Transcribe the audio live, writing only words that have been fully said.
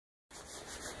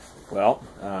Well,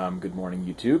 good morning,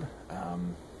 YouTube.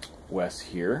 Wes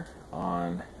here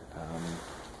on,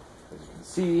 as you can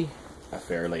see, a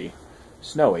fairly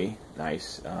snowy,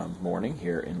 nice morning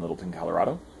here in Littleton,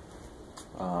 Colorado.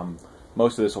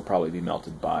 Most of this will probably be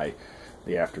melted by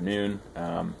the afternoon.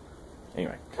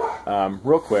 Anyway,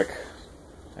 real quick,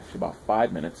 actually about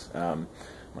 5 minutes, I'm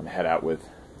going to head out with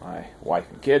my wife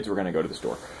and kids. We're going to go to the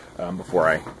store before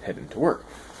I head into work.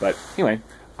 But anyway,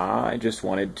 I just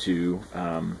wanted to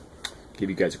give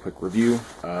you guys a quick review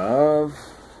of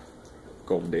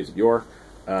Golden Days of Yore.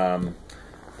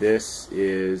 This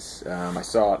is, I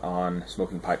saw it on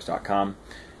smokingpipes.com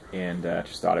and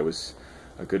just thought it was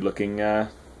a good looking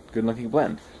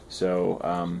blend.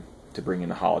 So to bring in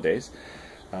the holidays.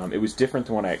 It was different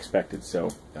than what I expected, so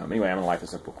anyway, I'm going to light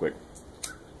this up real quick.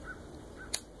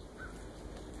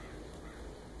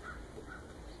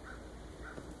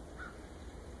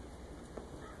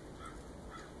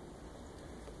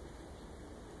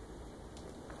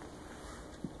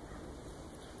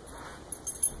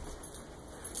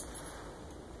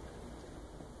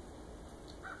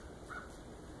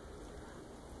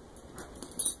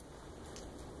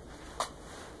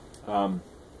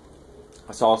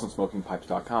 I saw this on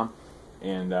smokingpipes.com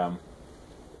and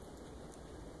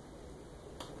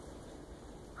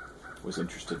was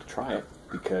interested to try it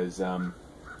because,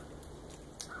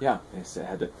 yeah, it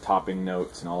had the topping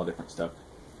notes and all the different stuff.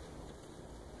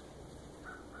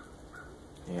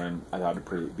 And I thought it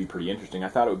would be pretty interesting. I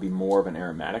thought it would be more of an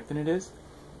aromatic than it is.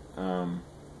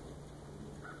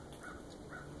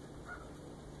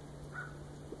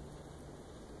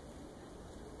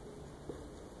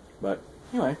 But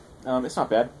anyway, it's not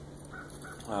bad.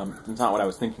 It's not what I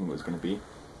was thinking it was going to be.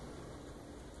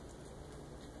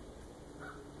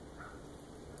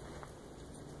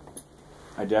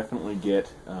 I definitely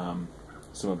get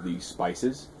some of the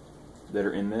spices that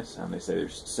are in this. They say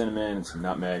there's cinnamon and some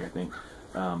nutmeg, I think.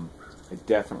 I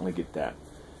definitely get that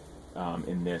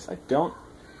in this. I don't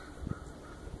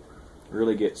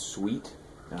really get sweet.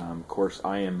 Of course,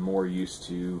 I am more used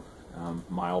to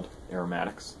mild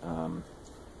aromatics.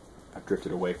 I've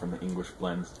drifted away from the English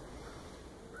blends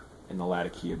and the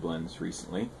Latakia blends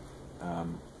recently,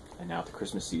 and now the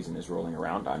Christmas season is rolling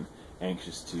around. I'm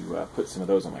anxious to put some of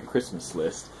those on my Christmas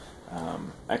list. I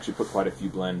actually put quite a few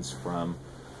blends from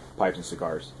Pipes and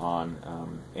Cigars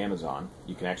on Amazon.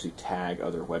 You can actually tag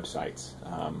other websites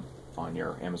on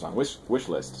your Amazon wish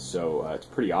list, so it's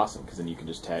pretty awesome because then you can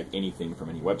just tag anything from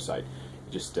any website.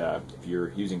 Just if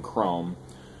you're using Chrome,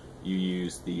 you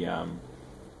use the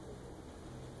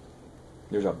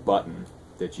there's a button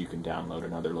that you can download,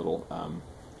 another little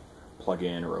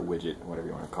plug-in or a widget, whatever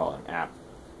you want to call it, an app.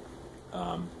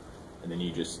 And then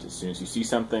you just, as soon as you see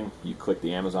something, you click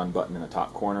the Amazon button in the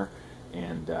top corner,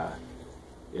 and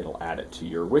it'll add it to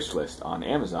your wish list on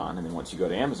Amazon. And then once you go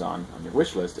to Amazon on your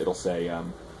wish list, it'll say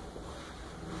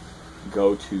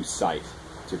go to site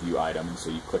to view item, and so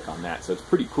you click on that. So it's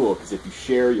pretty cool because if you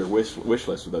share your wish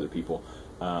list with other people,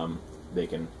 they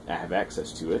can have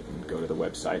access to it and go to the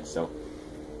website. So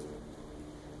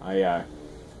I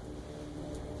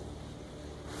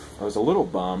was a little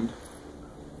bummed.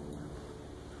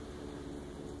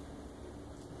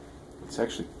 It's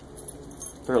actually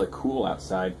fairly cool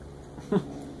outside.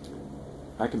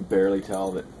 I can barely tell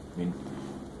that, I mean,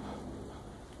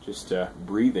 just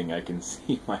breathing, I can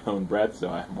see my own breath, so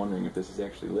I'm wondering if this is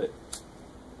actually lit.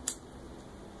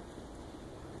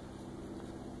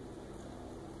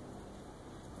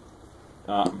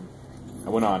 I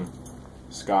went on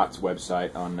Scott's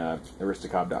website on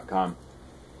aristocob.com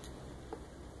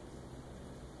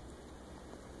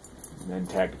and then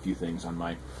tagged a few things on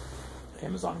my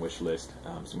Amazon wish list.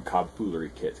 Some Cobb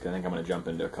Foolery kits, because I think I'm going to jump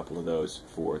into a couple of those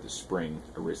for the spring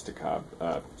Cobb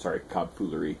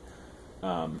Foolery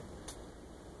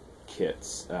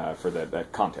kits for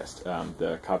that contest,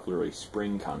 the Cobb Foolery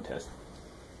Spring Contest.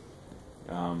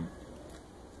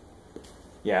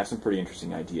 Yeah, I have some pretty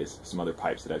interesting ideas. Some other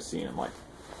pipes that I've seen. I'm like,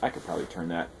 I could probably turn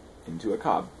that into a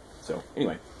cob. So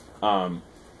anyway,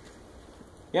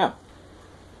 yeah.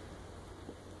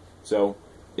 So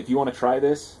if you want to try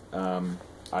this,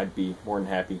 I'd be more than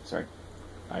happy. Sorry,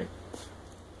 I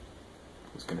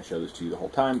was going to show this to you the whole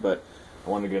time, but I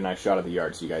wanted to get a nice shot of the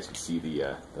yard so you guys could see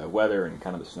the weather and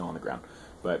kind of the snow on the ground.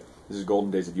 But this is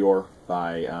Golden Days of Yore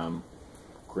by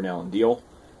Grinnell and Deal.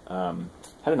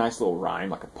 Had a nice little rhyme,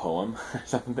 like a poem or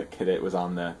something that it was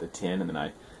on the tin, and then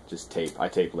I just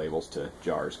tape labels to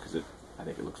jars because I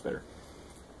think it looks better.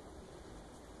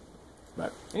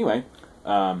 But anyway,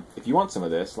 if you want some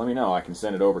of this, let me know. I can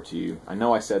send it over to you. I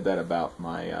know I said that about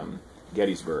my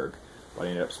Gettysburg, but I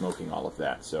ended up smoking all of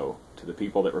that. So to the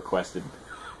people that requested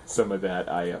some of that,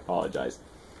 I apologize.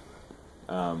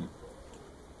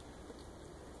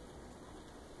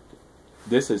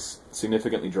 This has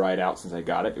significantly dried out since I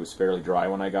got it. It was fairly dry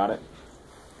when I got it.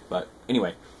 But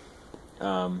anyway,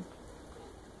 my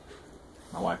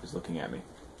wife is looking at me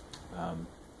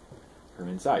from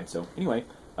inside. So anyway,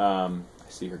 I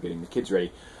see her getting the kids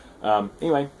ready.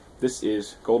 Anyway, this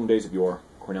is Golden Days of Yore,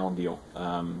 Cornell and Deal.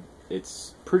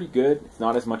 It's pretty good. It's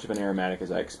not as much of an aromatic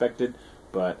as I expected,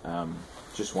 but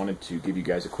just wanted to give you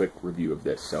guys a quick review of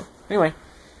this. So anyway,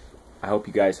 I hope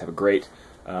you guys have a great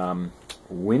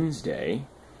Wednesday,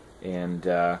 and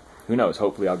who knows,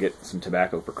 hopefully I'll get some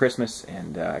tobacco for Christmas,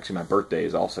 and actually my birthday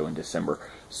is also in December,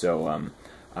 so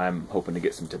I'm hoping to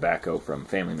get some tobacco from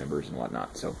family members and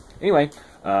whatnot. So anyway,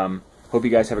 hope you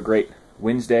guys have a great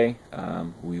Wednesday.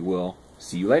 We will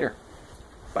see you later.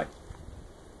 Bye.